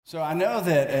So I know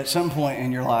that at some point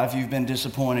in your life you've been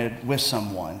disappointed with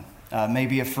someone,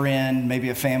 maybe a friend, maybe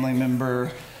a family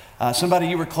member, somebody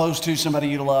you were close to, somebody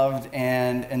you loved,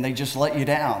 and they just let you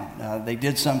down. They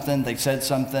did something, they said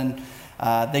something,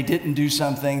 they didn't do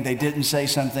something, they didn't say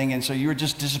something, and so you were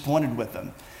just disappointed with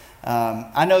them.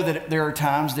 I know that there are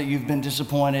times that you've been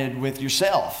disappointed with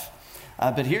yourself,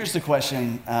 but here's the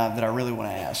question that I really want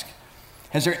to ask.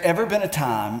 Has there ever been a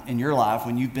time in your life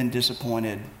when you've been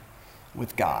disappointed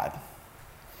with God?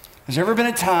 Has there ever been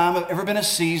a time, ever been a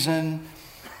season,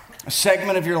 a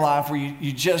segment of your life where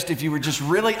you just, if you were just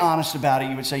really honest about it,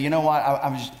 you would say, you know what,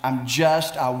 I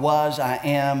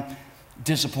am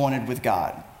disappointed with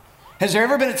God? Has there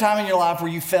ever been a time in your life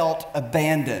where you felt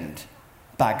abandoned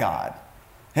by God?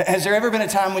 Has there ever been a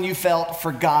time when you felt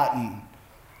forgotten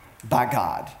by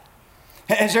God?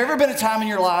 Has there ever been a time in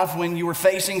your life when you were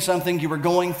facing something, you were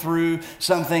going through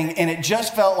something, and it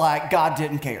just felt like God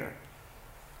didn't care?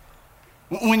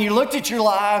 When you looked at your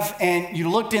life and you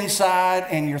looked inside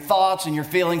and your thoughts and your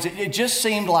feelings, it just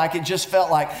seemed like, it just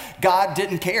felt like God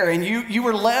didn't care. And you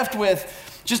were left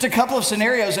with just a couple of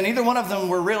scenarios, and either one of them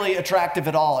were really attractive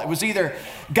at all. It was either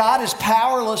God is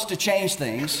powerless to change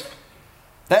things.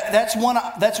 That's one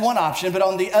option. But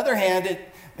on the other hand,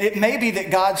 it may be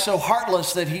that God's so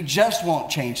heartless that he just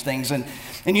won't change things. And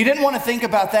you didn't want to think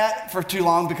about that for too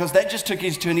long because that just took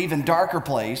you to an even darker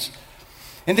place.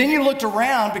 And then you looked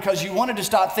around because you wanted to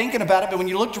stop thinking about it, but when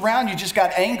you looked around, you just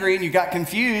got angry and you got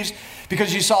confused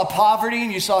because you saw poverty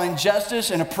and you saw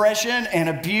injustice and oppression and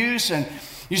abuse, and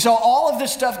you saw all of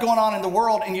this stuff going on in the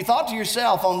world, and you thought to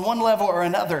yourself on one level or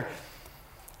another,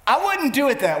 I wouldn't do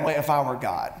it that way if I were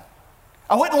God.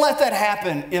 I wouldn't let that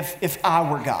happen if I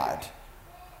were God.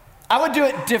 I would do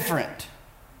it different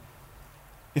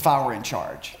if I were in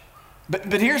charge.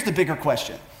 But here's the bigger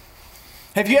question.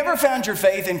 Have you ever found your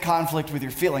faith in conflict with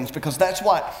your feelings? Because that's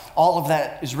what all of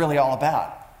that is really all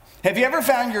about. Have you ever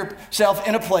found yourself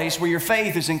in a place where your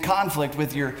faith is in conflict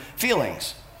with your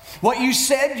feelings? What you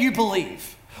said you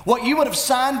believe, what you would have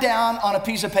signed down on a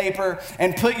piece of paper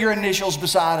and put your initials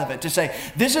beside of it to say,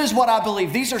 this is what I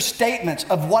believe. These are statements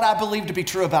of what I believe to be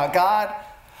true about God,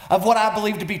 of what I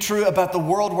believe to be true about the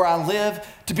world where I live,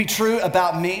 to be true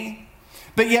about me.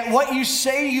 But yet what you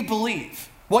say you believe,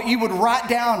 what you would write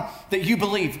down that you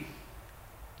believe,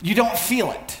 you don't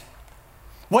feel it.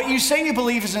 What you say you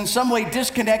believe is in some way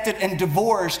disconnected and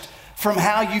divorced from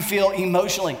how you feel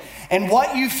emotionally. And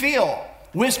what you feel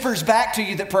whispers back to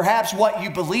you that perhaps what you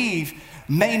believe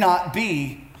may not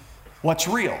be what's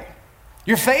real.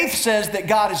 Your faith says that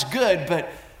God is good,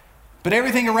 but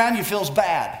everything around you feels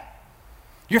bad.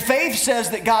 Your faith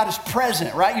says that God is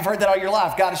present, right? You've heard that all your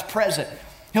life. God is present.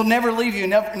 He'll never leave you,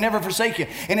 never forsake you.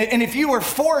 And if you were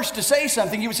forced to say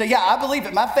something, you would say, yeah, I believe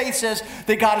it. My faith says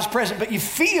that God is present, but you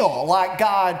feel like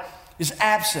God is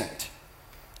absent.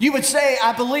 You would say,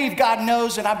 I believe God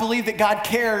knows and I believe that God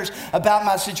cares about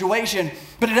my situation,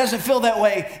 but it doesn't feel that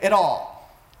way at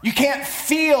all. You can't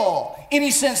feel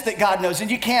any sense that God knows, and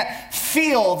you can't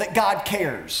feel that God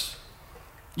cares.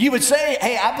 You would say,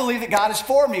 hey, I believe that God is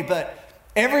for me, but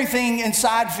everything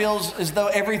inside feels as though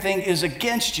everything is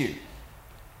against you.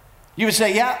 You would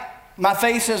say, yeah, my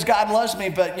faith says God loves me,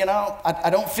 but I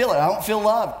don't feel it. I don't feel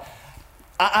loved.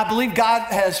 I believe God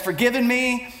has forgiven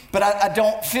me, but I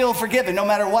don't feel forgiven. No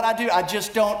matter what I do, I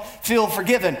just don't feel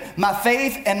forgiven. My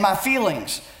faith and my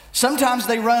feelings, sometimes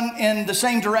they run in the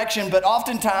same direction, but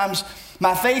oftentimes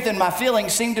my faith and my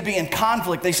feelings seem to be in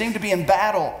conflict. They seem to be in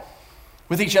battle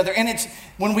with each other. And it's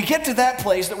when we get to that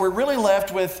place that we're really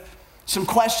left with some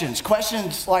questions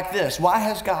like this. Why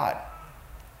has God?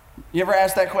 You ever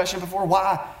asked that question before?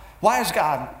 Why has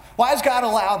God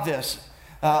allowed this?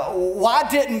 Why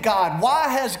didn't God? Why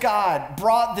has God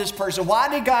brought this person? Why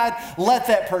did God let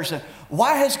that person?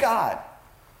 Why has God?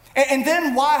 And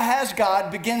then why has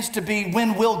God begins to be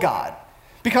when will God?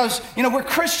 Because, we're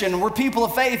Christian, we're people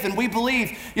of faith, and we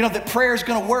believe, that prayer is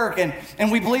going to work,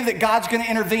 and we believe that God's going to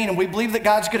intervene, and we believe that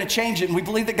God's going to change it, and we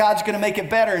believe that God's going to make it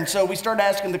better. And so we start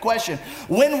asking the question,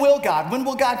 when will God? When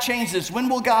will God change this? When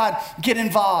will God get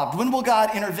involved? When will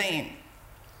God intervene?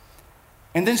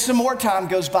 And then some more time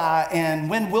goes by, and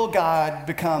when will God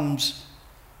becomes,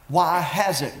 why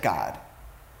hasn't God?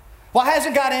 Why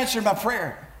hasn't God answered my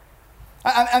prayer?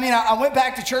 I went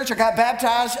back to church, I got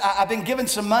baptized, I've been given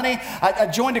some money, I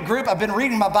joined a group, I've been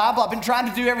reading my Bible, I've been trying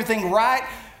to do everything right.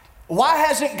 Why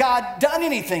hasn't God done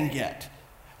anything yet?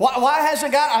 Why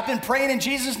hasn't God? I've been praying in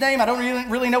Jesus' name. I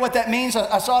don't really know what that means.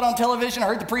 I saw it on television, I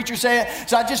heard the preacher say it,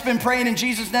 so I've just been praying in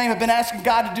Jesus' name. I've been asking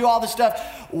God to do all this stuff.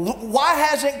 Why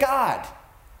hasn't God?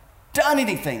 done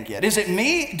anything yet? Is it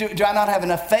me? Do I not have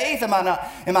enough faith? Am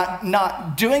I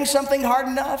not doing something hard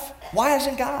enough? Why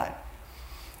hasn't God?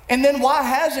 And then why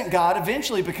hasn't God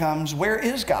eventually becomes, where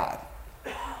is God?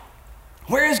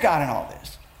 Where is God in all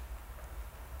this?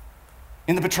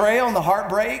 In the betrayal, in the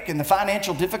heartbreak, in the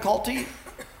financial difficulty,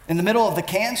 in the middle of the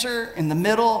cancer, in the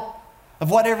middle of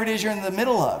whatever it is you're in the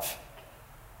middle of.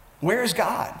 Where is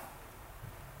God?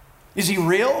 Is he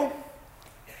real?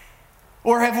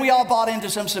 Or have we all bought into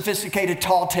some sophisticated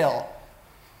tall tale?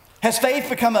 Has faith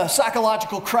become a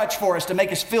psychological crutch for us to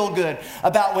make us feel good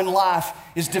about when life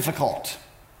is difficult?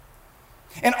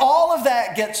 And all of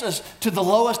that gets us to the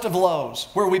lowest of lows,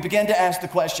 where we begin to ask the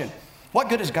question, what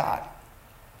good is God?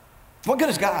 What good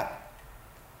is God?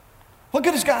 What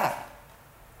good is God?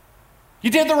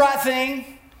 You did the right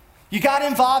thing. You got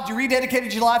involved. You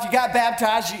rededicated your life. You got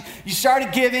baptized. You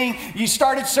started giving. You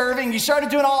started serving. You started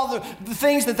doing all the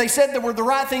things that they said that were the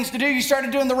right things to do. You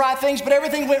started doing the right things, but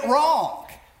everything went wrong.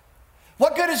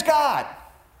 What good is God?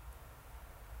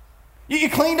 You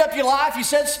cleaned up your life. You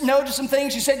said no to some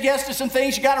things. You said yes to some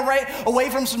things. You got away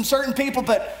from some certain people,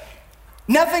 but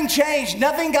nothing changed.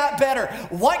 Nothing got better.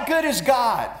 What good is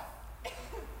God?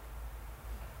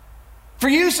 For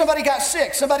you, somebody got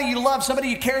sick. Somebody you loved. Somebody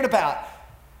you cared about.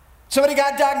 Somebody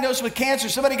got diagnosed with cancer.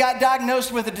 Somebody got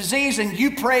diagnosed with a disease, and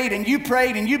you prayed and you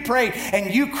prayed and you prayed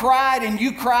and you cried and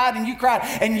you cried and you cried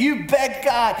and you begged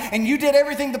God and you did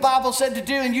everything the Bible said to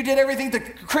do and you did everything the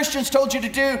Christians told you to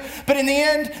do, but in the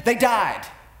end, they died.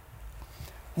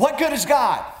 What good is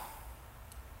God?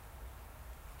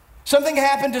 Something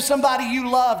happened to somebody you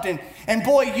loved, and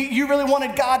boy, you really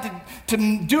wanted God to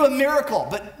do a miracle,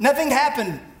 but nothing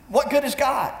happened. What good is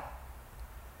God?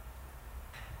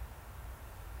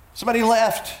 Somebody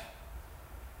left.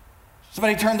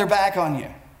 Somebody turned their back on you.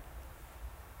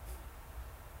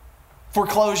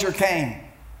 Foreclosure came.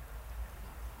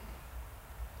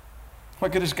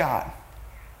 What good is God?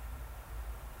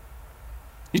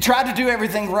 You tried to do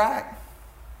everything right.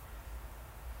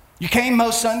 You came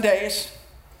most Sundays.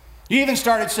 You even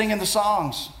started singing the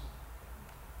songs.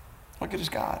 What good is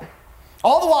God?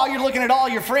 All the while you're looking at all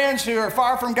your friends who are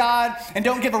far from God and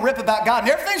don't give a rip about God,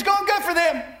 and everything's going good for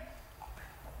them.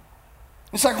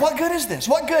 It's like, what good is this?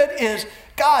 What good is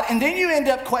God? And then you end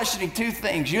up questioning two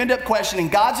things. You end up questioning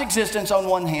God's existence on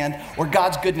one hand or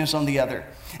God's goodness on the other.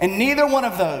 And neither one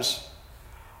of those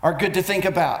are good to think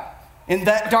about. In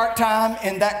that dark time,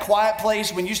 in that quiet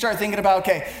place, when you start thinking about,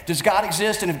 okay, does God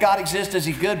exist? And if God exists, is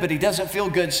he good? But he doesn't feel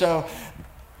good. So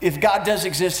if God does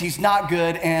exist, he's not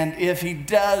good. And if he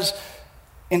does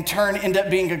in turn end up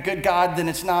being a good God, then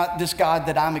it's not this God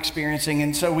that I'm experiencing.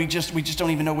 And so we just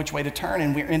don't even know which way to turn,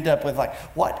 and we end up with like,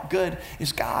 what good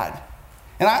is God?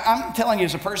 And I'm telling you,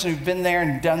 as a person who's been there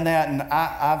and done that, and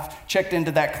I've checked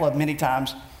into that club many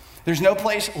times, there's no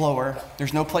place lower,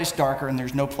 there's no place darker, and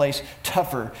there's no place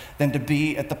tougher than to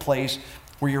be at the place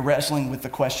where you're wrestling with the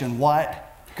question,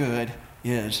 what good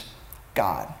is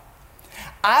God?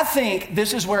 I think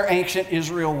this is where ancient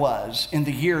Israel was in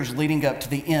the years leading up to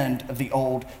the end of the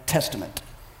Old Testament.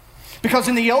 Because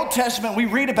in the Old Testament, we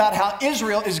read about how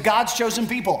Israel is God's chosen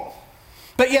people.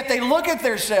 But yet they look at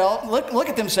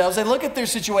themselves, they look at their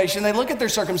situation, they look at their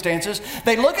circumstances,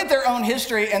 they look at their own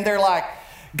history, and they're like,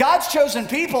 God's chosen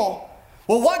people?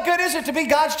 Well, what good is it to be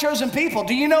God's chosen people?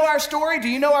 Do you know our story? Do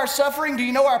you know our suffering? Do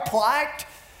you know our plight?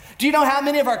 Do you know how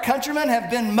many of our countrymen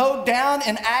have been mowed down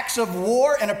in acts of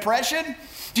war and oppression?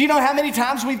 Do you know how many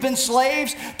times we've been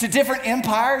slaves to different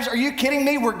empires? Are you kidding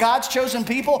me? We're God's chosen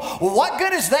people. Well, what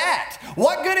good is that?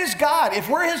 What good is God? If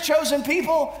we're his chosen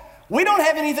people, we don't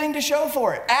have anything to show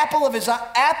for it. Apple of his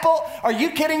eye. Apple, are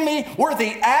you kidding me? We're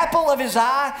the apple of his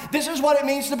eye. This is what it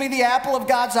means to be the apple of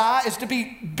God's eye, is to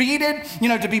be beaten,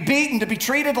 to be beaten, to be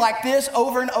treated like this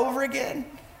over and over again.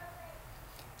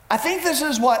 I think this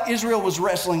is what Israel was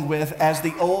wrestling with as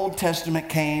the Old Testament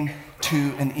came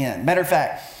to an end. Matter of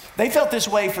fact, they felt this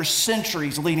way for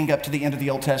centuries leading up to the end of the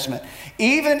Old Testament.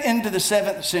 Even into the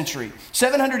 7th century,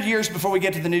 700 years before we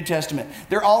get to the New Testament,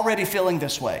 they're already feeling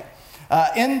this way.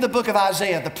 In the book of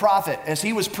Isaiah, the prophet, as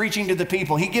he was preaching to the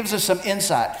people, he gives us some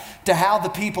insight to how the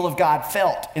people of God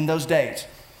felt in those days.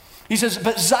 He says,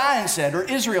 but Zion said, or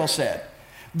Israel said,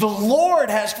 the Lord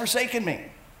has forsaken me.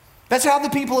 That's how the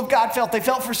people of God felt. They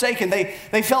felt forsaken.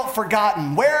 They felt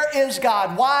forgotten. Where is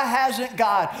God? Why hasn't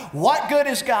God? What good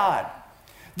is God?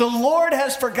 The Lord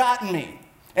has forgotten me.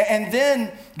 And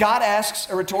then God asks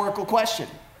a rhetorical question.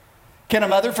 Can a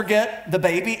mother forget the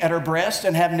baby at her breast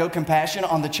and have no compassion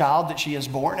on the child that she has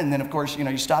born? And then, of course,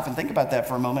 you stop and think about that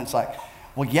for a moment. It's like,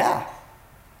 well, yeah.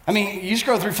 I mean, you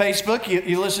scroll through Facebook,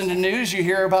 you listen to news, you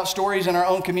hear about stories in our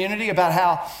own community about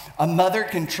how a mother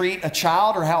can treat a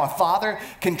child or how a father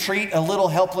can treat a little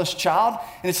helpless child.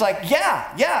 And it's like,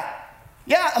 yeah,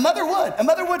 a mother would. A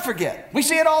mother would forget. We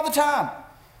see it all the time.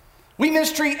 We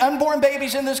mistreat unborn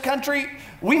babies in this country.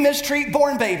 We mistreat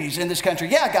born babies in this country.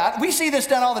 Yeah, God, we see this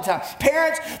done all the time.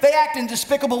 Parents, they act in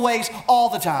despicable ways all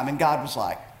the time. And God was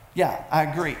like, yeah, I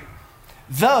agree.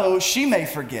 Though she may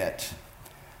forget,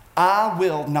 I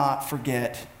will not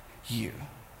forget you.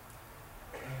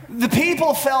 The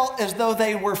people felt as though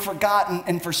they were forgotten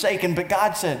and forsaken, but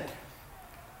God said,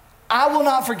 I will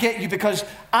not forget you because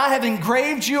I have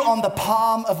engraved you on the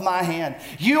palm of my hand.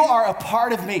 You are a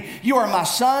part of me. You are my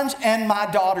sons and my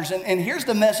daughters. And here's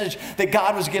the message that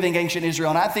God was giving ancient Israel.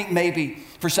 And I think maybe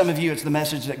for some of you, it's the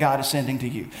message that God is sending to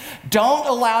you. Don't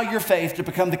allow your faith to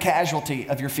become the casualty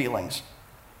of your feelings.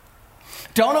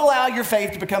 Don't allow your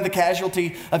faith to become the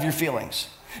casualty of your feelings.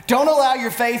 Don't allow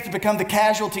your faith to become the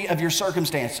casualty of your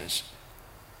circumstances.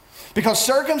 Because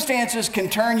circumstances can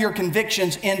turn your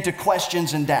convictions into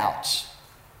questions and doubts.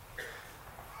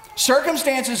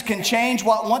 Circumstances can change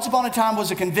what once upon a time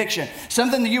was a conviction,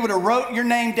 something that you would have wrote your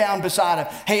name down beside of.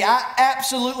 Hey, I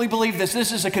absolutely believe this.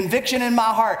 This is a conviction in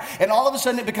my heart. And all of a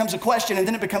sudden it becomes a question and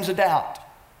then it becomes a doubt.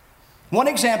 One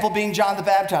example being John the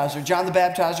Baptizer. John the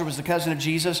Baptizer was the cousin of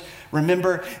Jesus.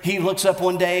 Remember, he looks up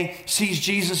one day, sees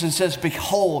Jesus and says,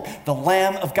 behold, the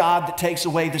Lamb of God that takes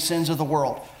away the sins of the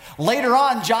world. Later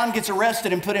on, John gets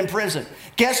arrested and put in prison.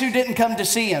 Guess who didn't come to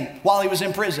see him while he was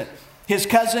in prison? His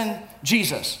cousin,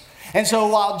 Jesus. And so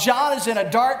while John is in a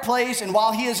dark place and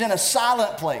while he is in a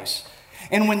silent place,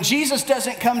 and when Jesus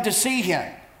doesn't come to see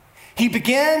him, he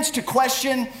begins to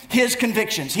question his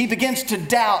convictions. He begins to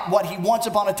doubt what he once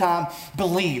upon a time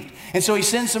believed. And so he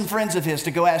sends some friends of his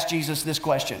to go ask Jesus this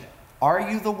question.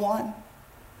 Are you the one?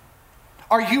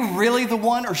 Are you really the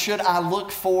one, or should I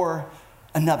look for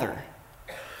another?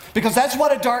 Because that's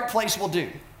what a dark place will do.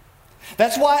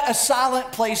 That's what a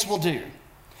silent place will do.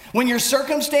 When your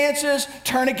circumstances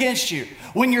turn against you,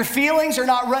 when your feelings are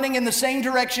not running in the same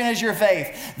direction as your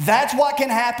faith, that's what can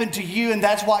happen to you and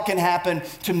that's what can happen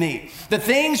to me. The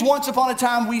things once upon a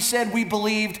time we said we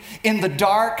believed in the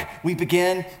dark, we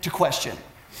begin to question.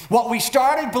 What we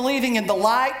started believing in the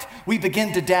light, we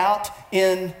begin to doubt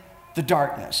in the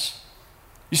darkness.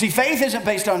 You see, faith isn't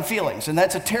based on feelings, and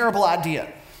that's a terrible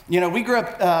idea. You know, we grew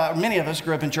up, many of us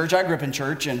grew up in church. I grew up in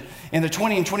church. And in the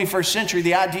 20th and 21st century,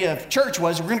 the idea of church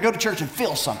was we're going to go to church and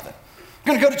feel something.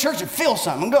 We're going to go to church and feel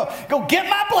something. I'm going to go get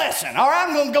my blessing. All right,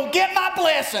 I'm going to go get my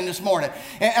blessing this morning.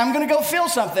 And I'm going to go feel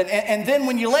something. And then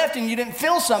when you left and you didn't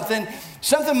feel something,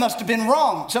 something must have been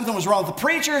wrong. Something was wrong with the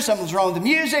preacher. Something was wrong with the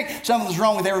music. Something was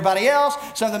wrong with everybody else.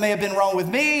 Something may have been wrong with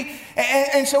me.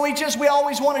 And so we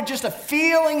always wanted just a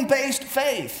feeling-based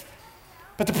faith.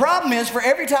 But the problem is, for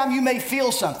every time you may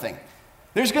feel something,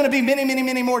 there's going to be many, many,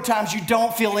 many more times you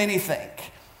don't feel anything.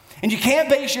 And you can't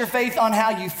base your faith on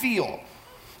how you feel.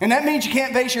 And that means you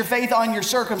can't base your faith on your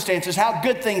circumstances, how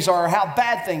good things are or how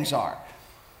bad things are.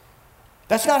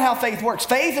 That's not how faith works.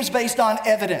 Faith is based on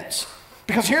evidence.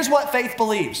 Because here's what faith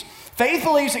believes. Faith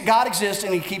believes that God exists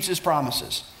and he keeps his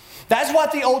promises. That's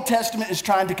what the Old Testament is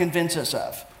trying to convince us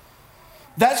of.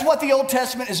 That's what the Old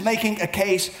Testament is making a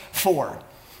case for.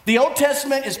 The Old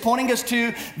Testament is pointing us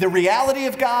to the reality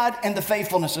of God and the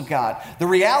faithfulness of God. The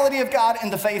reality of God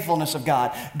and the faithfulness of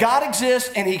God. God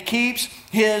exists and he keeps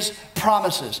his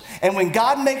promises. And when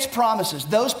God makes promises,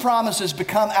 those promises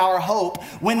become our hope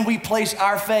when we place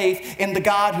our faith in the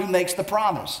God who makes the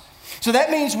promise. So that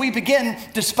means we begin,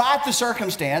 despite the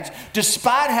circumstance,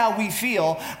 despite how we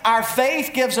feel, our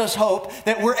faith gives us hope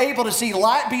that we're able to see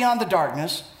light beyond the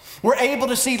darkness. We're able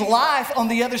to see life on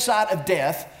the other side of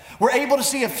death. We're able to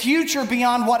see a future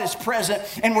beyond what is present,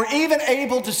 and we're even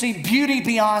able to see beauty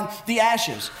beyond the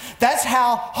ashes. That's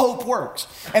how hope works.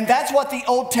 And that's what the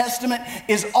Old Testament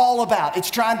is all about. It's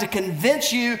trying to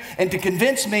convince you and to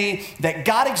convince me that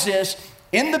God exists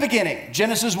in the beginning.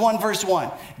 Genesis 1 verse 1,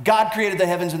 God created the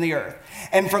heavens and the earth.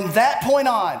 And from that point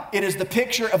on, it is the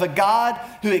picture of a God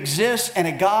who exists and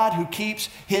a God who keeps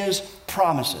his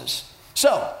promises.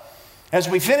 So, as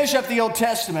we finish up the Old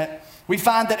Testament, we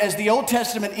find that as the Old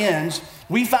Testament ends,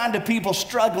 we find a people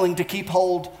struggling to keep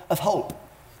hold of hope.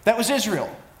 That was Israel.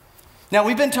 Now,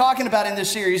 we've been talking about in this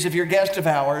series, if you're a guest of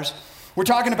ours, we're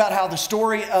talking about how the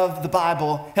story of the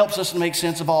Bible helps us to make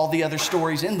sense of all the other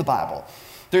stories in the Bible.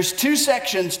 There's two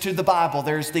sections to the Bible.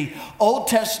 There's the Old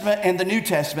Testament and the New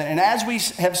Testament. And as we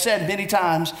have said many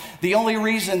times, the only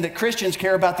reason that Christians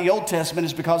care about the Old Testament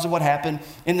is because of what happened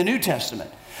in the New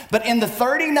Testament. But in the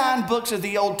 39 books of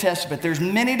the Old Testament, there's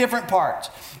many different parts.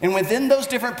 And within those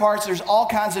different parts, there's all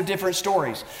kinds of different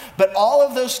stories. But all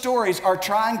of those stories are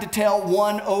trying to tell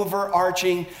one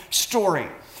overarching story.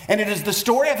 And it is the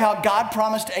story of how God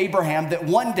promised Abraham that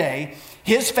one day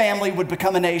his family would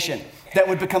become a nation, that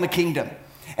would become a kingdom.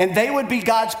 And they would be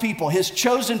God's people, his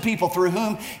chosen people through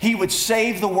whom he would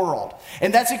save the world.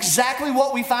 And that's exactly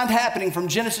what we find happening from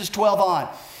Genesis 12 on.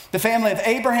 The family of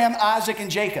Abraham, Isaac, and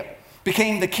Jacob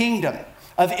became the kingdom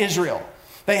of Israel.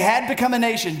 They had become a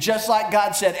nation just like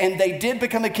God said, and they did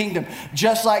become a kingdom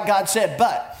just like God said.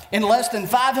 But in less than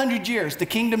 500 years, the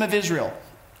kingdom of Israel,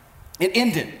 it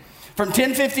ended. From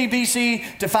 1050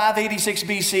 BC to 586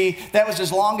 BC, that was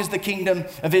as long as the kingdom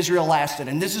of Israel lasted.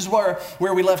 And this is where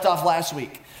we left off last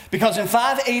week. Because in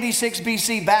 586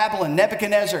 BC, Babylon,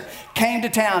 Nebuchadnezzar, came to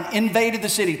town, invaded the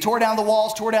city, tore down the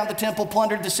walls, tore down the temple,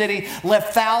 plundered the city,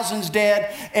 left thousands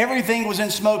dead. Everything was in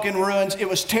smoke and ruins. It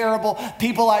was terrible.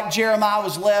 People like Jeremiah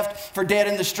was left for dead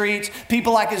in the streets.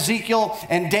 People like Ezekiel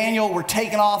and Daniel were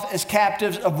taken off as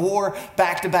captives of war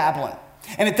back to Babylon.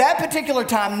 And at that particular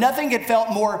time, nothing had felt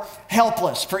more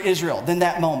helpless for Israel than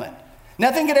that moment.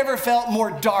 Nothing had ever felt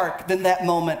more dark than that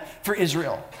moment for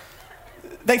Israel.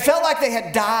 They felt like they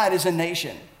had died as a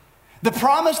nation. The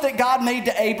promise that God made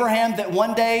to Abraham that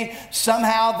one day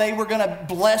somehow they were going to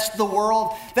bless the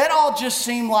world, that all just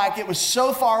seemed like it was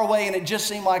so far away, and it just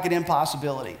seemed like an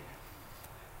impossibility.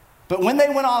 But when they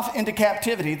went off into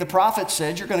captivity, the prophet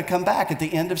said, you're going to come back at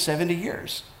the end of 70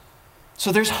 years.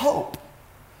 So there's hope.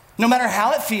 No matter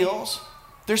how it feels,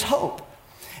 there's hope.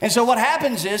 And so what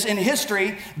happens is, in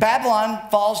history, Babylon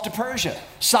falls to Persia.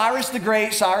 Cyrus the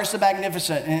Great, Cyrus the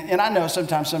Magnificent. And I know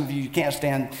sometimes some of you can't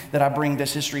stand that I bring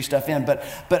this history stuff in, but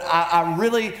I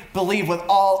really believe with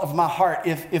all of my heart,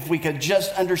 if we could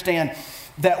just understand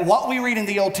that what we read in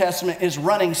the Old Testament is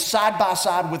running side by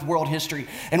side with world history.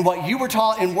 And what you were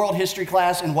taught in world history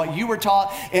class and what you were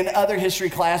taught in other history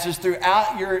classes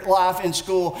throughout your life in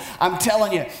school, I'm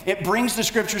telling you, it brings the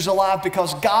scriptures alive,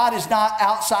 because God is not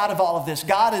outside of all of this.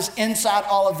 God is inside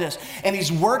all of this. And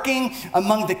he's working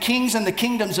among the kings and the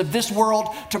kingdoms of this world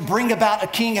to bring about a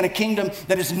king and a kingdom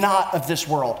that is not of this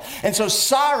world. And so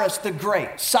Cyrus the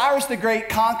Great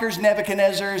conquers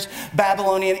Nebuchadnezzar's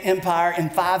Babylonian empire in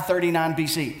 539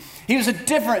 BC. He was a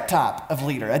different type of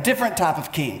leader, a different type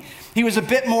of king. He was a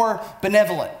bit more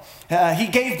benevolent. He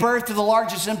gave birth to the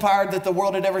largest empire that the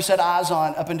world had ever set eyes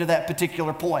on up until that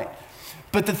particular point.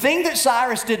 But the thing that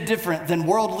Cyrus did different than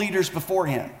world leaders before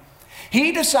him,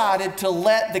 he decided to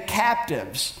let the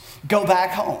captives go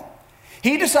back home.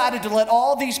 He decided to let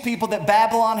all these people that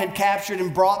Babylon had captured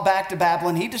and brought back to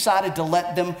Babylon, he decided to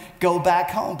let them go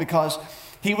back home, because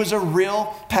he was a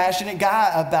real passionate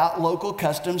guy about local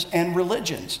customs and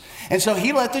religions. And so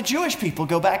he let the Jewish people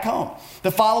go back home. The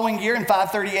following year in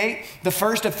 538, the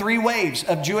first of 3 waves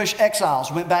of Jewish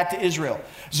exiles went back to Israel.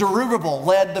 Zerubbabel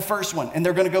led the first one, and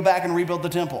they're going to go back and rebuild the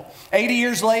temple. 80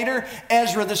 years later,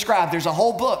 Ezra the scribe. There's a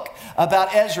whole book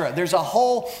about Ezra. There's a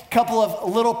whole couple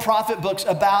of little prophet books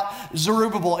about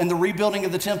Zerubbabel and the rebuilding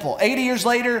of the temple. 80 years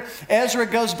later, Ezra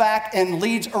goes back and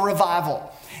leads a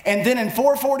revival. And then in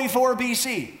 444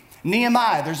 BC,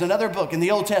 Nehemiah, there's another book in the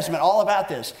Old Testament all about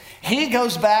this. He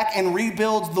goes back and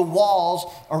rebuilds the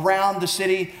walls around the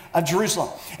city of Jerusalem.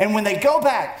 And when they go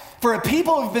back, for a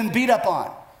people who've been beat up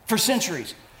on for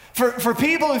centuries, for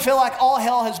people who feel like all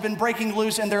hell has been breaking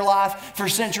loose in their life for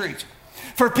centuries,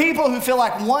 for people who feel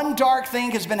like one dark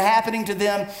thing has been happening to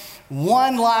them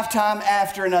one lifetime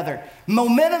after another,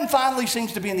 momentum finally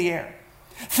seems to be in the air.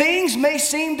 Things may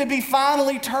seem to be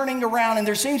finally turning around, and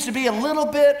there seems to be a little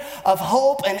bit of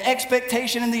hope and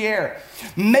expectation in the air.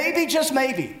 Maybe, just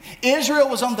maybe, Israel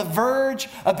was on the verge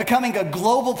of becoming a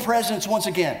global presence once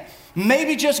again.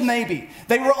 Maybe, just maybe,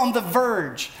 they were on the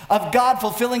verge of God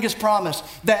fulfilling his promise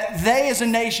that they as a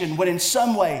nation would in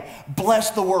some way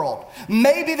bless the world.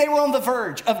 Maybe they were on the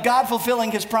verge of God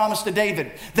fulfilling his promise to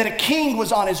David that a king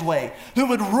was on his way who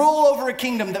would rule over a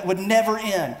kingdom that would never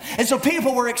end. And so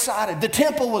people were excited. The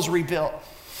temple was rebuilt.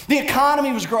 The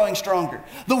economy was growing stronger.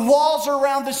 The walls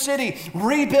around the city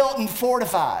rebuilt and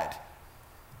fortified.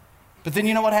 But then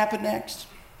you know what happened next?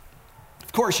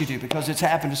 Of course you do, because it's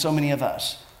happened to so many of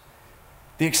us.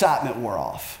 The excitement wore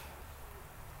off.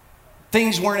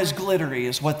 Things weren't as glittery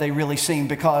as what they really seemed,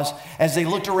 because as they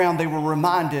looked around, they were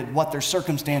reminded what their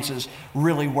circumstances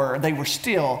really were. They were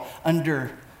still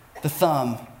under the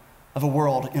thumb of a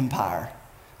world empire.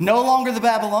 No longer the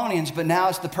Babylonians, but now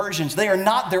it's the Persians. They are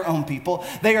not their own people.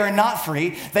 They are not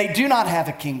free. They do not have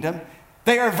a kingdom.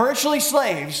 They are virtually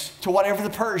slaves to whatever the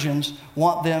Persians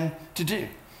want them to do.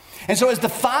 And so as the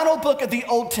final book of the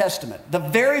Old Testament, the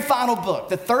very final book,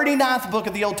 the 39th book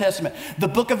of the Old Testament, the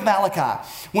book of Malachi,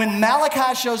 when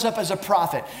Malachi shows up as a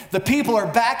prophet, the people are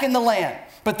back in the land,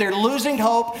 but they're losing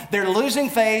hope, they're losing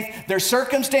faith, their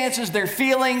circumstances, their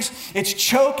feelings, it's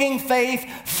choking faith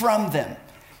from them.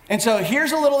 And so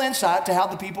here's a little insight to how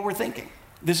the people were thinking.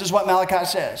 This is what Malachi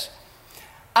says.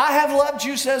 I have loved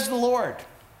you, says the Lord.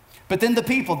 But then the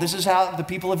people, this is how the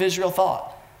people of Israel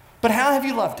thought. But how have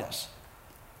you loved us?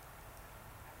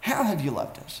 How have you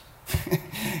loved us?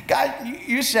 God,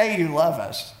 you say you love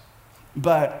us,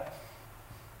 but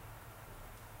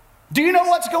do you know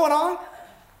what's going on?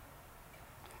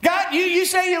 God, you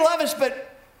say you love us,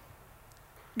 but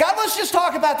God, let's just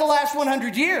talk about the last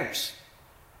 100 years.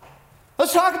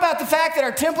 Let's talk about the fact that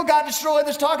our temple got destroyed.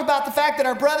 Let's talk about the fact that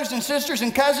our brothers and sisters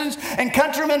and cousins and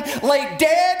countrymen lay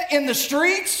dead in the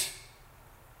streets.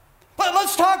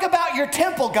 Let's talk about your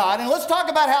temple, God, and let's talk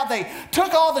about how they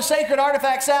took all the sacred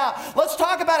artifacts out. Let's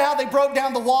talk about how they broke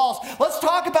down the walls. Let's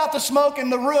talk about the smoke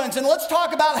and the ruins, and let's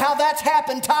talk about how that's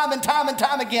happened time and time and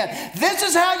time again. This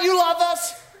is how you love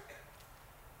us?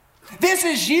 This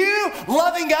is you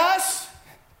loving us?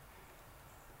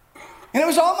 And it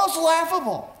was almost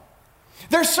laughable.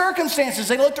 Their circumstances,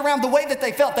 they looked around the way that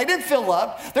they felt. They didn't feel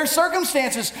loved. Their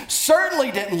circumstances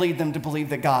certainly didn't lead them to believe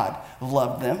that God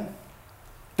loved them.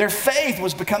 Their faith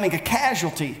was becoming a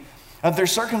casualty of their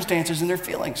circumstances and their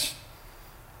feelings.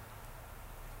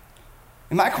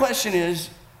 And my question is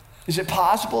it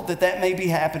possible that that may be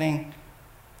happening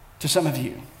to some of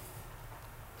you?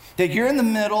 That you're in the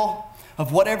middle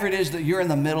of whatever it is that you're in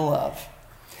the middle of.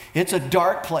 It's a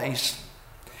dark place.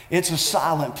 It's a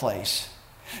silent place.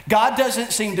 God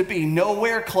doesn't seem to be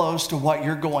nowhere close to what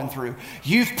you're going through.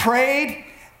 You've prayed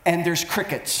and there's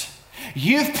crickets.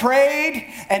 You've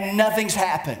prayed and nothing's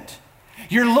happened.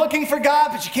 You're looking for God,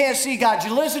 but you can't see God.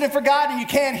 You're listening for God and you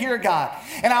can't hear God.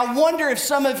 And I wonder if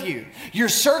some of you, your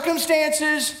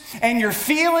circumstances and your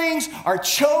feelings are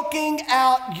choking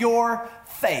out your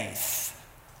faith.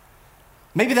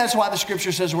 Maybe that's why the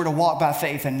scripture says we're to walk by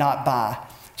faith and not by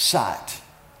sight.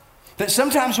 That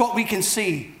sometimes what we can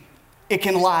see, it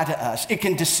can lie to us. It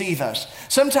can deceive us.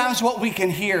 Sometimes what we can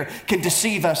hear can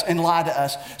deceive us and lie to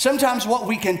us. Sometimes what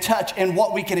we can touch and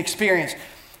what we can experience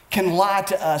can lie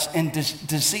to us and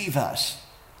deceive us.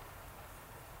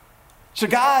 So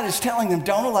God is telling them,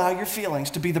 don't allow your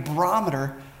feelings to be the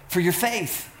barometer for your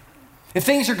faith. If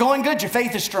things are going good, your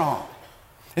faith is strong.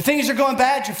 If things are going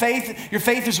bad, your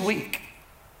faith is weak.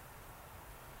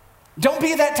 Don't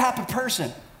be that type of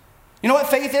person. You know what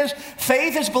faith is?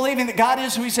 Faith is believing that God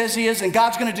is who he says he is and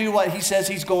God's going to do what he says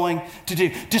he's going to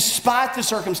do, despite the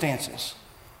circumstances.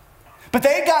 But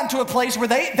they had gotten to a place where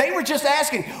they were just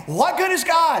asking, what good is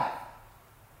God?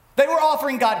 They were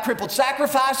offering God crippled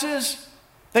sacrifices.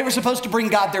 They were supposed to bring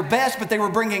God their best, but they were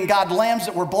bringing God lambs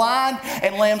that were blind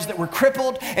and lambs that were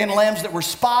crippled and lambs that were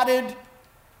spotted.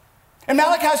 And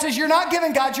Malachi says, you're not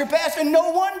giving God your best, and no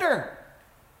wonder.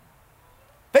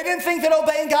 They didn't think that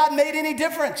obeying God made any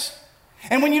difference.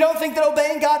 And when you don't think that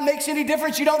obeying God makes any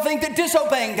difference, you don't think that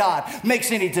disobeying God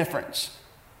makes any difference.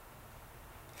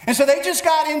 And so they just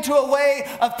got into a way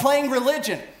of playing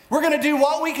religion. We're going to do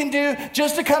what we can do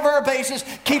just to cover our bases,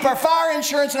 keep our fire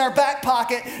insurance in our back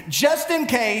pocket just in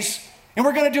case, and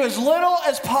we're going to do as little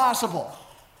as possible.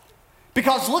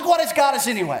 Because look what it's got us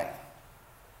anyway.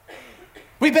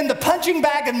 We've been the punching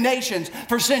bag of nations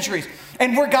for centuries,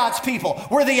 and we're God's people.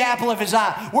 We're the apple of his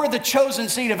eye. We're the chosen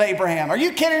seed of Abraham. Are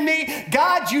you kidding me?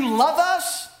 God, you love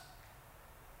us?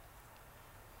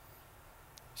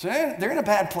 So they're in a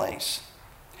bad place.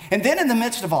 And then in the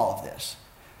midst of all of this,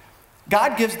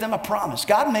 God gives them a promise.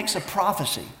 God makes a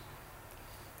prophecy.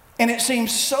 And it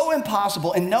seems so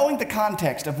impossible, and knowing the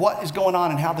context of what is going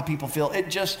on and how the people feel,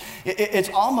 it's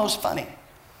almost funny.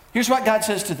 Here's what God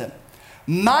says to them.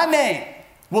 My name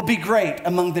will be great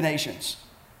among the nations.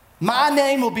 My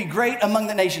name will be great among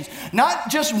the nations. Not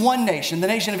just one nation, the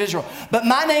nation of Israel, but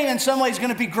my name in some ways is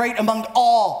going to be great among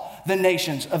all the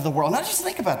nations of the world. Now just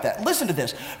think about that. Listen to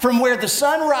this. From where the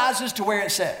sun rises to where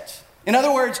it sets. In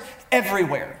other words,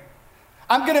 everywhere.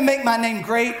 I'm going to make my name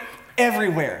great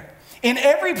everywhere. In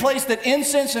every place that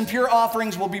incense and pure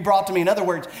offerings will be brought to me. In other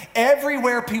words,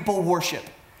 everywhere people worship,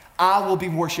 I will be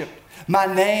worshiped. My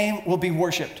name will be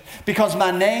worshiped because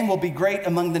my name will be great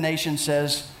among the nations,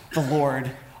 says the Lord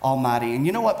Almighty. And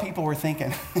you know what people were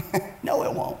thinking? No,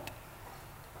 it won't.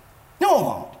 No, it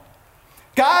won't.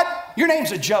 God, your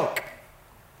name's a joke.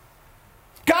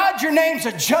 God, your name's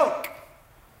a joke.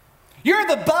 You're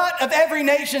the butt of every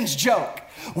nation's joke.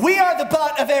 We are the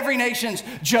butt of every nation's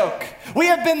joke. We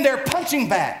have been their punching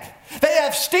bag. They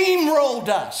have steamrolled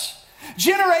us,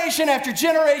 generation after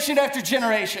generation after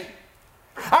generation.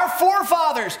 Our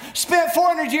forefathers spent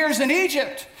 400 years in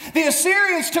Egypt. The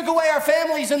Assyrians took away our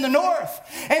families in the north.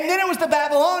 And then it was the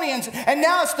Babylonians, and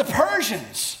now it's the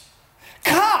Persians.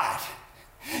 God,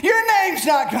 your name's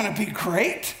not going to be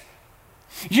great.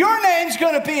 Your name's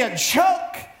going to be a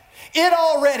joke. It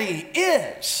already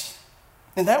is.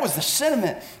 And that was the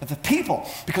sentiment of the people,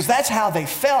 because that's how they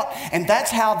felt, and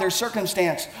that's how their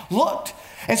circumstance looked.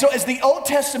 And so as the Old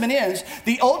Testament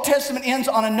ends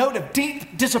on a note of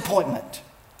deep disappointment,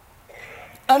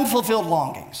 unfulfilled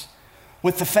longings,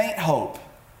 with the faint hope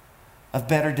of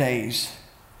better days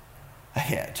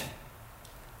ahead.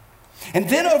 And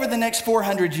then over the next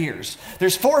 400 years,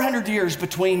 there's 400 years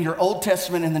between your Old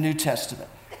Testament and the New Testament.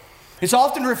 It's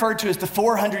often referred to as the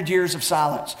 400 years of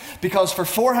silence, because for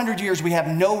 400 years we have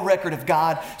no record of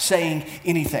God saying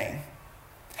anything.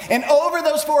 And over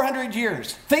those 400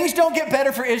 years, things don't get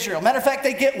better for Israel. Matter of fact,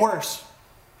 they get worse.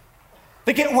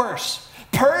 They get worse.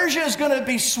 Persia is going to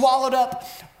be swallowed up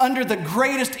under the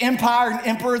greatest empire and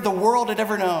emperor the world had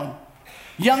ever known.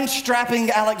 Young strapping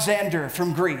Alexander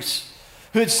from Greece,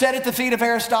 who had sat at the feet of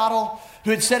Aristotle, who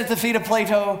had sat at the feet of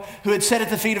Plato, who had sat at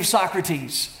the feet of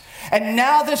Socrates. And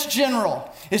now this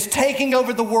general is taking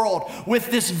over the world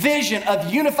with this vision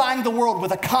of unifying the world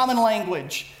with a common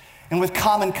language and with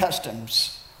common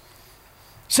customs.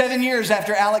 7 years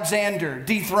after Alexander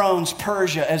dethrones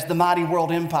Persia as the mighty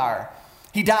world empire,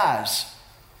 he dies.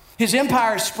 His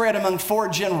empire is spread among 4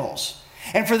 generals.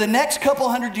 And for the next couple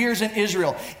hundred years in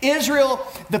Israel,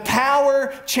 the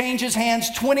power changes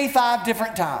hands 25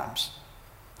 different times.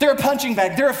 They're a punching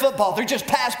bag, they're a football, they're just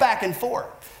passed back and forth.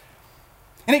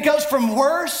 And it goes from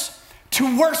worse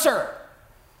to worser.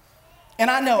 And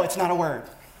I know it's not a word,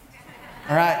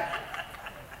 all right?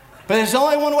 But there's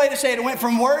only one way to say it. It went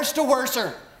from worse to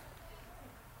worser.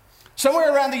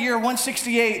 Somewhere around the year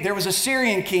 168, there was a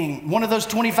Syrian king, one of those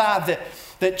 25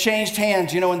 that changed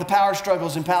hands, in the power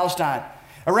struggles in Palestine.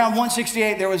 Around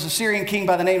 168, there was a Syrian king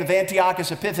by the name of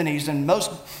Antiochus Epiphanes, and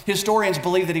most historians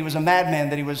believe that he was a madman,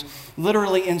 that he was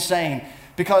literally insane,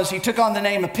 because he took on the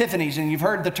name Epiphanes, and you've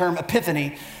heard the term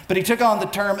epiphany, but he took on the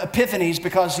term Epiphanes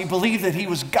because he believed that he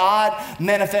was God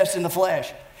manifest in the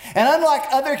flesh. And unlike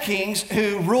other kings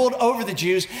who ruled over the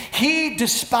Jews, he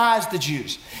despised the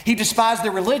Jews. He despised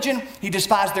their religion, he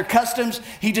despised their customs,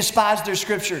 he despised their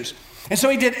scriptures. And so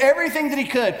he did everything that he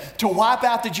could to wipe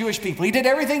out the Jewish people. He did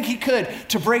everything he could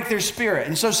to break their spirit.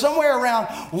 And so somewhere around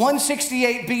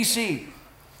 168 BC,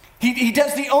 he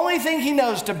does the only thing he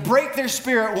knows to break their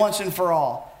spirit once and for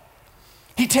all.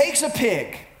 He takes a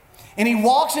pig and he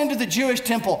walks into the Jewish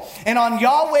temple, and on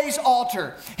Yahweh's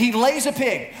altar, he lays a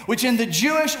pig, which in the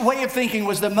Jewish way of thinking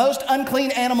was the most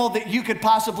unclean animal that you could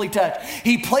possibly touch.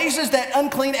 He places that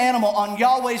unclean animal on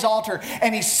Yahweh's altar,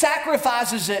 and he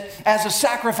sacrifices it as a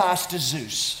sacrifice to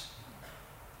Zeus.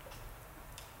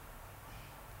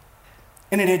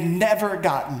 And it had never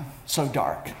gotten so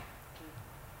dark.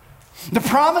 The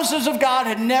promises of God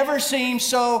had never seemed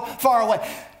so far away.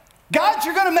 God,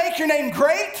 you're going to make your name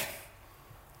great.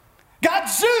 God,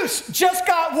 Zeus just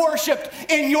got worshiped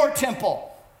in your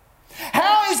temple.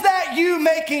 How is that you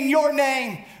making your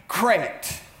name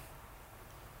great?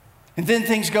 And then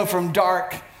things go from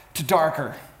dark to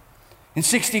darker. In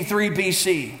 63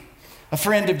 BC, a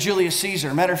friend of Julius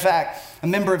Caesar, matter of fact, a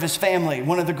member of his family,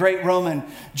 one of the great Roman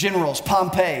generals,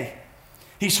 Pompey,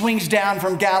 he swings down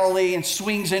from Galilee and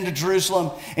swings into Jerusalem,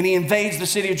 and he invades the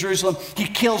city of Jerusalem. He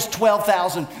kills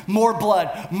 12,000. More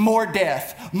blood, more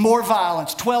death, more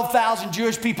violence. 12,000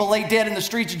 Jewish people lay dead in the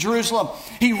streets of Jerusalem.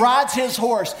 He rides his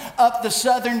horse up the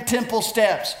southern temple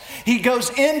steps. He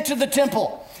goes into the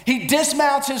temple. He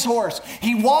dismounts his horse.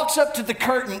 He walks up to the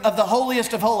curtain of the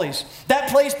holiest of holies,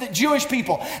 that place that Jewish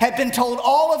people had been told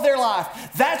all of their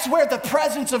life, that's where the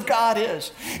presence of God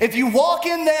is. If you walk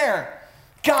in there,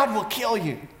 God will kill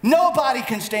you. Nobody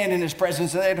can stand in his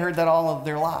presence. And they'd heard that all of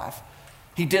their life.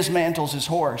 He dismantles his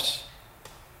horse.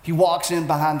 He walks in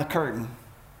behind the curtain.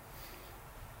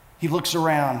 He looks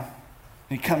around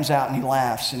and he comes out and he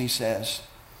laughs and he says,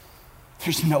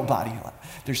 there's nobody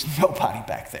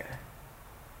back there.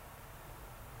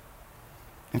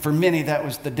 And for many, that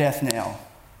was the death knell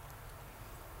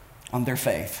on their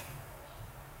faith.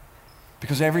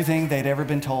 Because everything they'd ever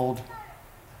been told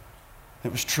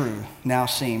that was true now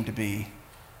seemed to be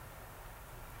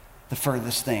the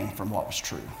furthest thing from what was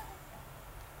true.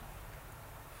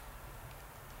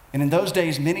 And in those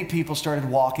days, many people started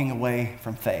walking away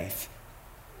from faith.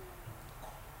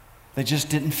 They just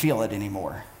didn't feel it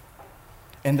anymore.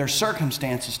 and their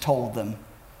circumstances told them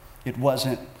it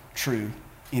wasn't true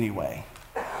anyway.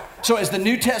 So as the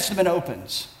New Testament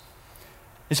opens,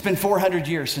 it's been 400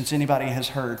 years since anybody has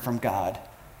heard from God.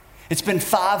 It's been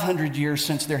 500 years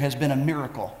since there has been a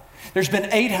miracle. There's been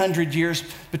 800 years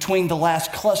between the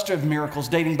last cluster of miracles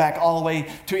dating back all the way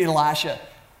to Elisha.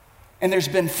 And there's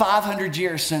been 500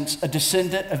 years since a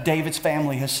descendant of David's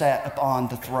family has sat upon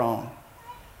the throne.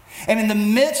 And in the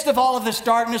midst of all of this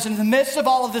darkness, in the midst of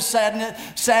all of this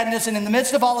sadness, and in the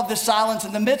midst of all of this silence,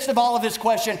 in the midst of all of this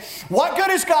question, what good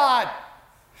is God?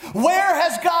 Where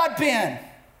has God been?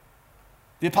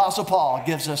 The Apostle Paul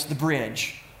gives us the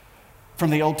bridge from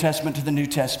the Old Testament to the New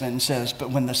Testament and says, but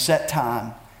when the set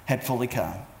time had fully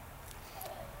come,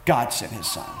 God sent his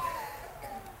son.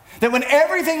 That when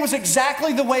everything was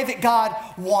exactly the way that God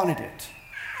wanted it,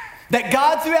 that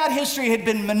God throughout history had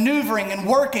been maneuvering and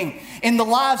working in the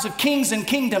lives of kings and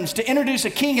kingdoms to introduce a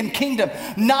king and kingdom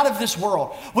not of this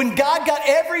world. When God got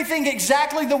everything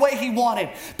exactly the way he wanted,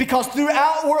 because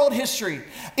throughout world history,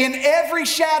 in every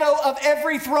shadow of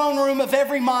every throne room of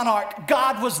every monarch,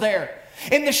 God was there.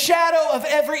 In the shadow of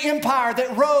every empire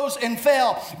that rose and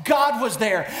fell, God was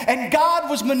there. And God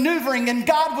was maneuvering and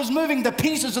God was moving the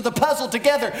pieces of the puzzle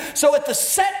together. So at the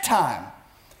set time,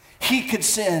 he could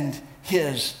send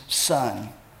his son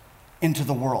into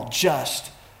the world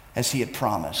just as he had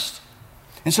promised.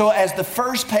 And so as the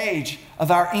first page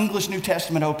of our English New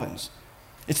Testament opens,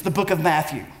 it's the book of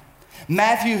Matthew.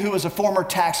 Matthew, who was a former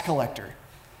tax collector,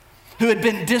 who had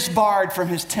been disbarred from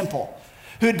his temple,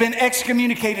 who had been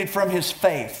excommunicated from his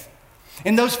faith.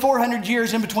 In those 400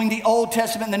 years in between the Old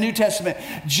Testament and the New Testament,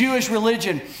 Jewish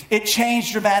religion, it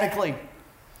changed dramatically.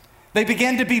 They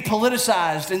began to be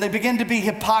politicized and they began to be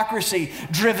hypocrisy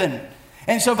driven.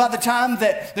 And so by the time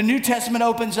that the New Testament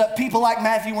opens up, people like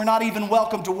Matthew were not even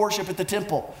welcome to worship at the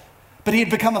temple. But he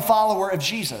had become a follower of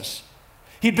Jesus.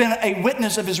 He'd been a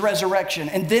witness of his resurrection.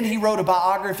 And then he wrote a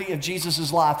biography of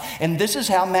Jesus' life. And this is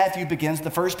how Matthew begins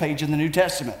the first page in the New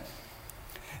Testament.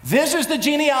 This is the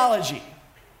genealogy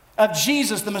of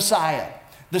Jesus the Messiah,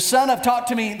 the son of, talk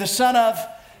to me, the son of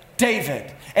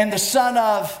David and the son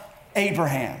of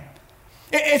Abraham.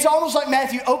 It's almost like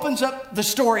Matthew opens up the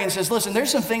story and says, listen,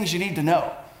 there's some things you need to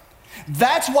know.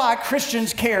 That's why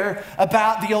Christians care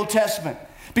about the Old Testament,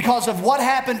 because of what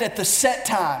happened at the set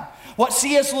time. What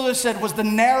C.S. Lewis said was the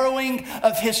narrowing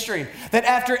of history, that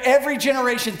after every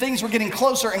generation, things were getting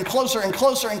closer and closer and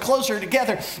closer and closer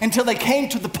together until they came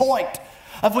to the point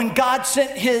of when God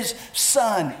sent his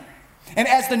son. And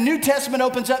as the New Testament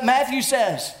opens up, Matthew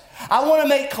says, I want to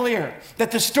make clear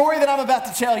that the story that I'm about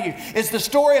to tell you is the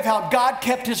story of how God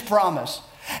kept his promise.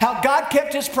 How God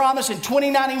kept his promise in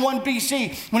 2091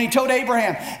 BC when he told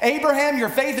Abraham, Abraham, your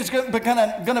faith is going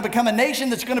to become a nation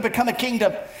that's going to become a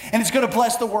kingdom, and it's going to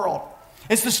bless the world.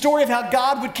 It's the story of how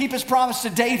God would keep his promise to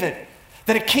David,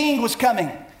 that a king was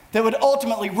coming that would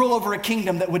ultimately rule over a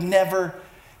kingdom that would never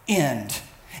end.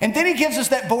 And then he gives us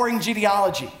that boring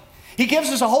genealogy. He gives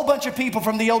us a whole bunch of people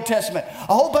from the Old Testament,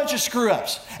 a whole bunch of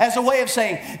screw-ups, as a way of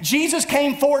saying, Jesus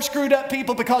came for screwed up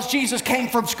people because Jesus came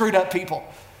from screwed up people.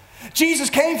 Jesus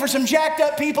came for some jacked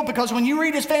up people because when you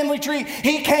read his family tree,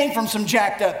 he came from some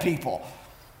jacked up people.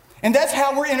 And that's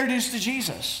how we're introduced to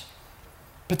Jesus.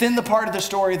 But then the part of the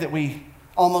story that we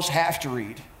almost have to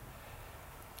read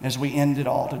as we end it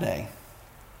all today.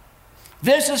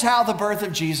 This is how the birth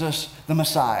of Jesus, the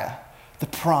Messiah, the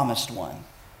promised one.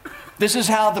 This is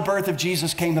how the birth of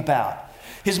Jesus came about.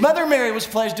 His mother Mary was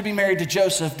pledged to be married to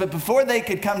Joseph, but before they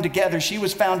could come together, she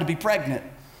was found to be pregnant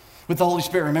with the Holy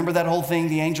Spirit. Remember that whole thing?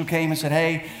 The angel came and said,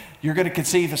 hey, you're going to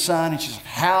conceive a son. And she's like,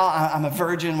 how? I'm a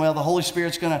virgin. Well, the Holy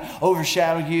Spirit's going to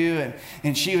overshadow you.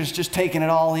 And she was just taking it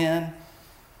all in.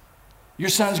 Your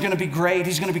son's going to be great.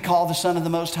 He's going to be called the Son of the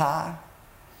Most High.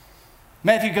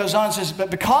 Matthew goes on and says,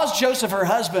 but because Joseph, her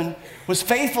husband, was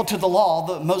faithful to the law,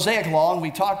 the Mosaic law, and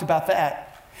we talked about that,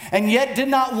 and yet did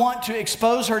not want to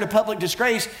expose her to public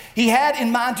disgrace, he had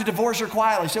in mind to divorce her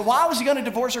quietly. So why was he going to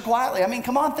divorce her quietly? I mean,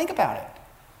 come on, think about it.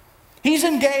 He's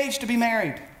engaged to be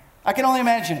married. I can only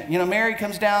imagine it. You know, Mary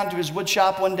comes down to his wood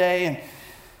shop one day and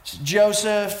says,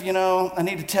 Joseph, you know, I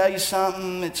need to tell you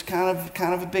something. It's kind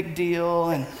of a big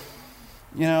deal. And,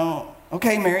 you know,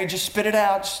 okay, Mary, just spit it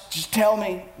out. Just tell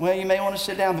me. Well, you may want to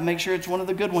sit down, but make sure it's one of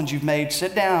the good ones you've made.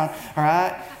 Sit down, all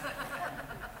right?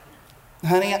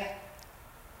 Honey,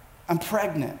 I'm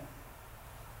pregnant.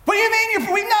 What do you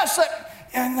mean we've not slept?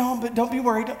 Yeah, no, but don't be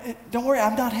worried. Don't worry,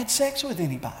 I've not had sex with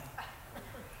anybody.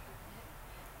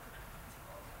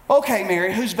 Okay,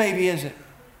 Mary, whose baby is it?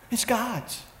 It's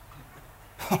God's.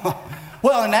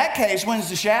 Well, in that case, when's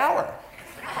the shower?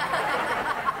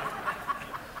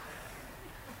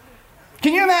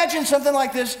 Can you imagine something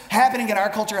like this happening in our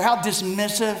culture? How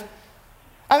dismissive.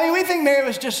 I mean, we think Mary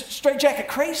was just straitjacket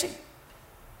crazy.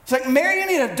 It's like, Mary, you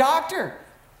need a doctor.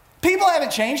 People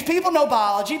haven't changed. People know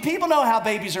biology. People know how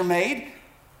babies are made.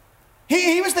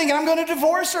 He was thinking, I'm going to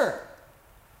divorce her.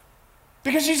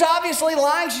 Because she's obviously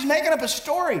lying. She's making up a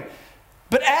story.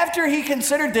 But after he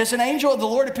considered this, an angel of the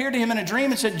Lord appeared to him in a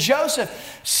dream and said,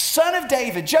 Joseph, son of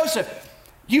David, Joseph,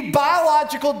 you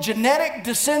biological genetic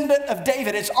descendant of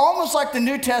David. It's almost like the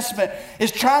New Testament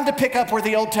is trying to pick up where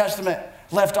the Old Testament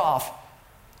left off.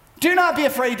 Do not be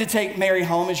afraid to take Mary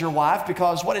home as your wife,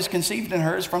 because what is conceived in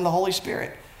her is from the Holy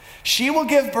Spirit. She will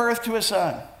give birth to a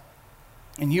son,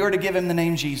 and you are to give him the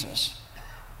name Jesus,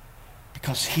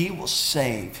 because he will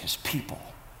save his people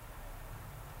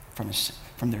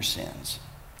from their sins.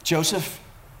 Joseph,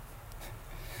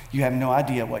 you have no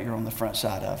idea what you're on the front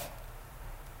side of.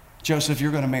 Joseph,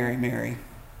 you're going to marry Mary,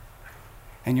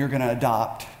 and you're going to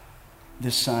adopt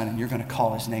this son, and you're going to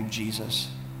call his name Jesus,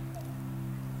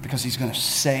 because he's going to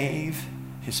save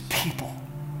his people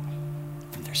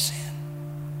from their sin.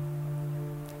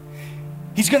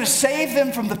 He's going to save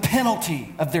them from the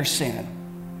penalty of their sin.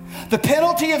 The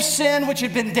penalty of sin, which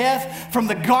had been death from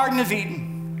the Garden of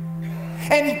Eden.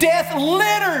 And death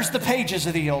litters the pages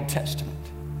of the Old Testament.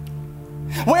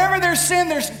 Wherever there's sin,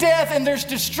 there's death and there's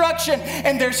destruction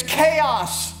and there's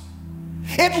chaos.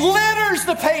 It litters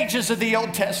the pages of the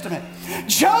Old Testament.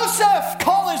 Joseph,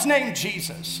 call his name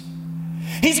Jesus.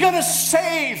 He's going to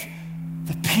save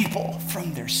the people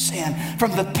from their sin,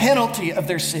 from the penalty of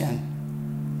their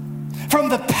sin, from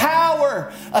the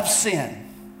power of sin.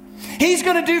 He's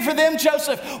going to do for them,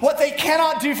 Joseph, what they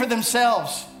cannot do for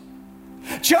themselves.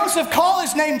 Joseph, call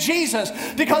his name Jesus,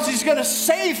 because he's going to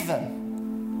save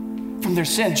them from their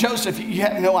sin. Joseph, you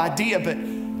have no idea, but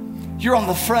you're on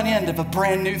the front end of a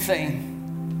brand new thing.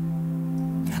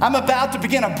 I'm about to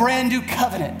begin a brand new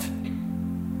covenant.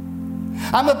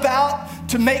 I'm about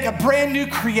to make a brand new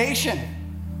creation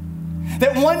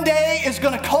that one day is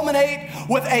going to culminate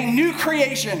with a new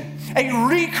creation, a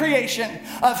recreation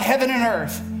of heaven and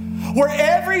earth, where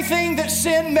everything that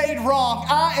sin made wrong,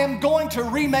 I am going to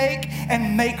remake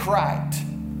and make right.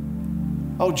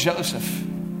 Oh, Joseph,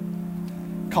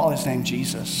 call his name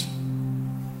Jesus,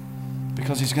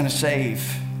 because he's going to save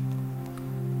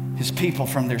his people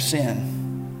from their sin.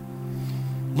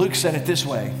 Luke said it this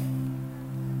way.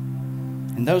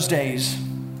 In those days,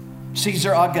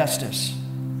 Caesar Augustus,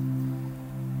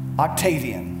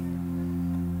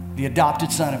 Octavian, the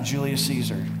adopted son of Julius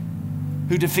Caesar,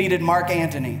 who defeated Mark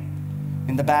Antony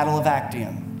in the Battle of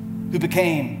Actium, who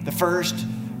became the first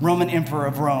Roman emperor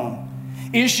of Rome,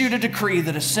 issued a decree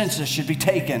that a census should be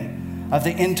taken of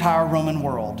the entire Roman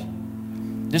world.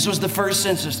 This was the first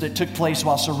census that took place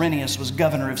while Cyrenius was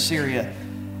governor of Syria,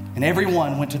 and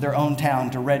everyone went to their own town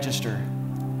to register.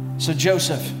 So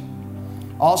Joseph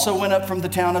also went up from the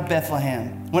town of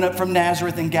Bethlehem, went up from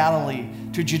Nazareth in Galilee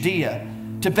to Judea,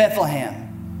 to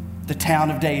Bethlehem, the town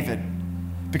of David,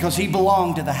 because he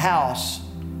belonged to the house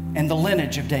and the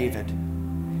lineage of David.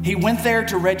 He went there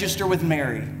to register with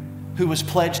Mary, who was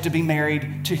pledged to be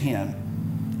married to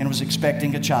him and was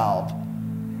expecting a child.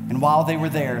 And while they were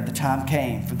there, the time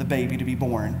came for the baby to be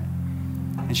born.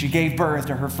 And she gave birth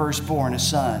to her firstborn, a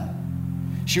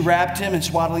son. She wrapped him in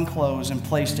swaddling clothes and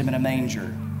placed him in a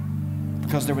manger,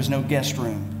 because there was no guest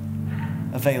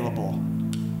room available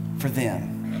for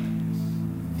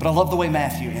them. But I love the way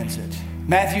Matthew ends it.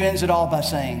 Matthew ends it all by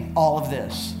saying, all of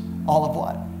this. All of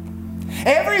what?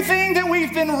 Everything that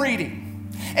we've been reading,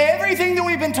 everything that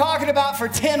we've been talking about for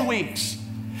 10 weeks,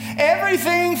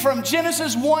 everything from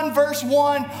Genesis 1 verse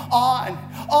 1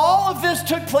 on, all of this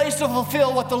took place to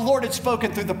fulfill what the Lord had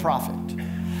spoken through the prophet.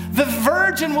 The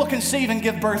virgin will conceive and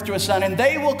give birth to a son, and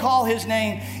they will call his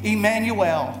name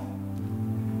Emmanuel,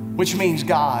 which means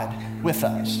God with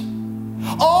us.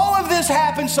 All of this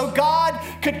happened so God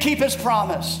could keep his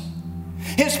promise.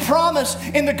 His promise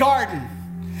in the garden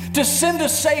to send a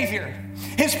Savior.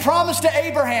 His promise to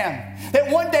Abraham that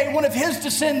one day one of his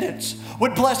descendants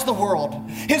would bless the world.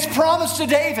 His promise to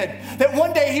David that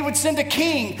one day he would send a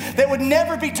king that would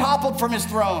never be toppled from his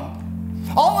throne.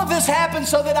 All of this happened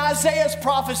so that Isaiah's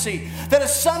prophecy that a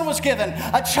son was given,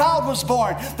 a child was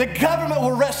born, the government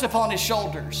will rest upon his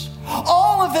shoulders.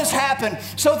 All of this happened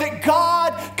so that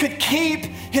God could keep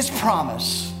his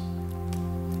promise.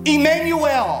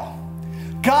 Emmanuel,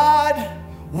 God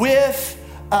with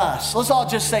us. Let's all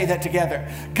just say that together.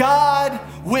 God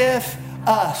with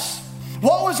us.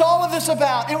 What was all of this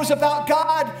about? It was about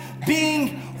God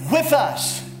being with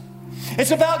us.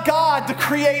 It's about God, the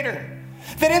creator.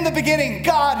 That in the beginning,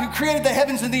 God, who created the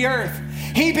heavens and the earth,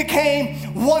 he became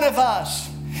one of us.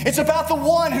 It's about the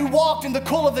one who walked in the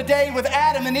cool of the day with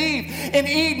Adam and Eve in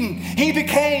Eden. He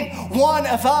became one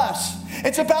of us.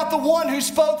 It's about the one who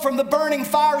spoke from the burning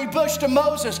fiery bush to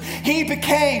Moses. He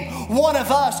became one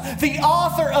of us. The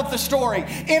author of the story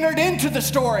entered into the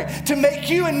story to make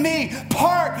you and me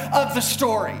part of the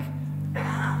story.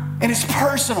 And it's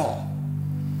personal.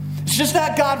 It's just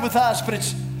not God with us, but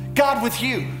it's God with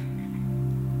you.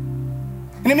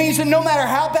 And it means that no matter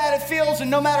how bad it feels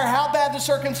and no matter how bad the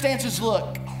circumstances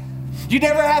look, you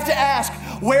never have to ask,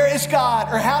 where is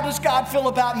God? Or how does God feel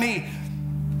about me?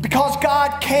 Because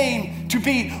God came to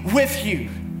be with you.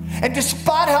 And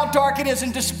despite how dark it is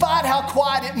and despite how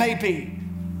quiet it may be,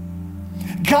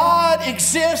 God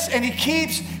exists and He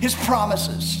keeps His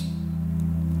promises.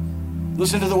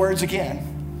 Listen to the words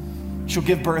again. She'll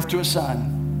give birth to a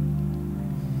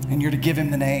son, and you're to give Him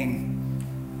the name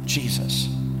Jesus,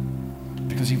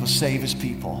 because He will save His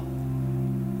people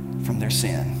from their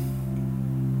sin.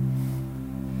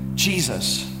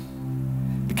 Jesus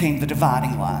became the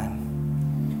dividing line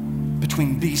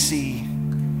between BC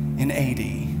and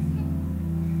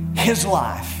AD. His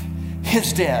life,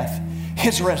 His death,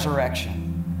 His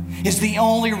resurrection is the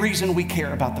only reason we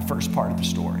care about the first part of the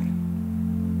story.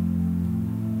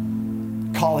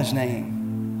 Call His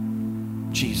name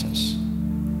Jesus,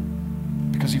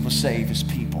 because He will save His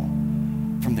people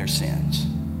from their sins.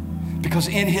 Because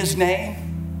in His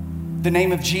name, the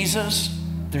name of Jesus,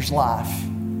 there's life.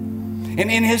 And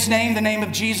in His name, the name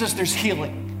of Jesus, there's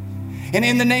healing. And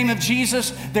in the name of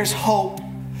Jesus, there's hope.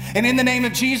 And in the name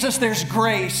of Jesus, there's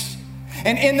grace.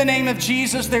 And in the name of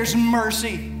Jesus, there's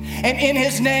mercy. And in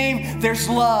His name, there's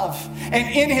love.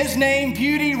 And in His name,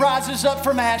 beauty rises up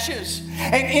from ashes.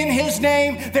 And in His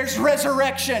name, there's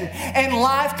resurrection. And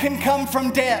life can come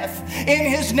from death. In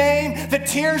His name, the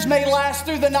tears may last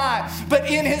through the night. But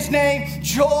in His name,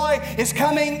 joy is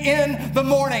coming in the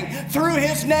morning. Through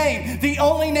His name, the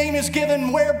only name is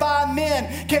given whereby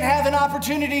men can have an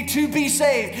opportunity to be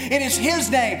saved. It is His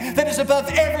name that is above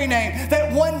every name.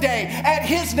 That one day, at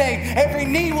His name, every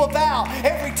knee will bow,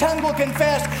 every tongue will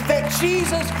confess that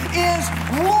Jesus is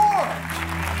Lord.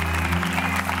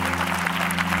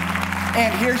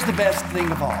 And here's the best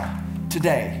thing of all.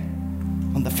 Today,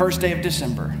 on the first day of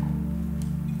December,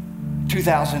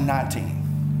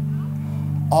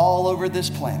 2019, all over this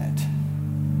planet,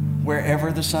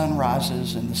 wherever the sun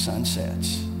rises and the sun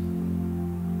sets,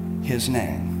 His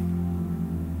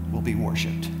name will be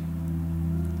worshiped.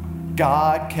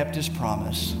 God kept His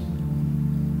promise.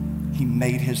 He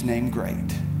made His name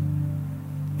great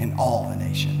in all the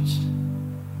nations.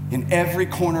 In every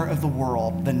corner of the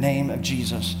world, the name of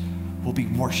Jesus will be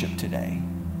worshiped today,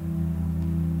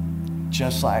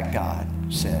 just like God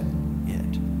said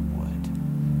it would.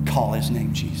 Call His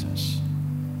name Jesus,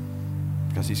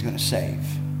 because He's going to save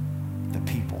the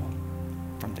people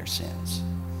from their sins.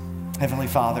 Heavenly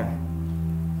Father,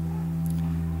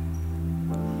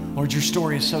 Lord, Your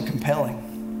story is so compelling.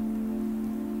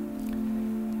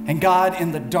 And God,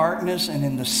 in the darkness and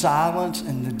in the silence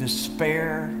and the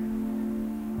despair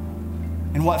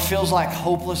and what feels like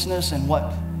hopelessness and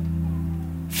what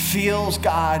feels,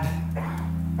 God,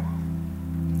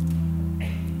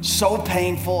 so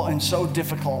painful and so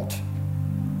difficult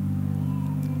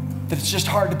that it's just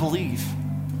hard to believe.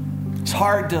 It's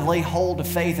hard to lay hold of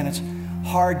faith, and it's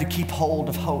hard to keep hold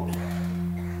of hope.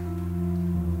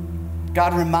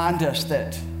 God, remind us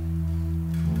that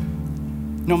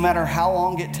no matter how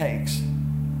long it takes,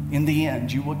 in the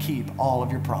end, You will keep all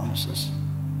of Your promises.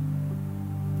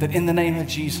 That in the name of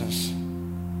Jesus,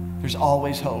 there's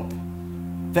always hope.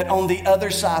 That on the other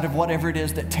side of whatever it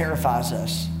is that terrifies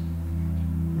us,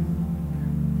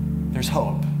 there's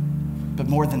hope. But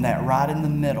more than that, right in the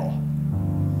middle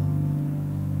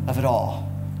of it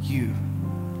all, You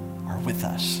are with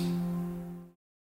us.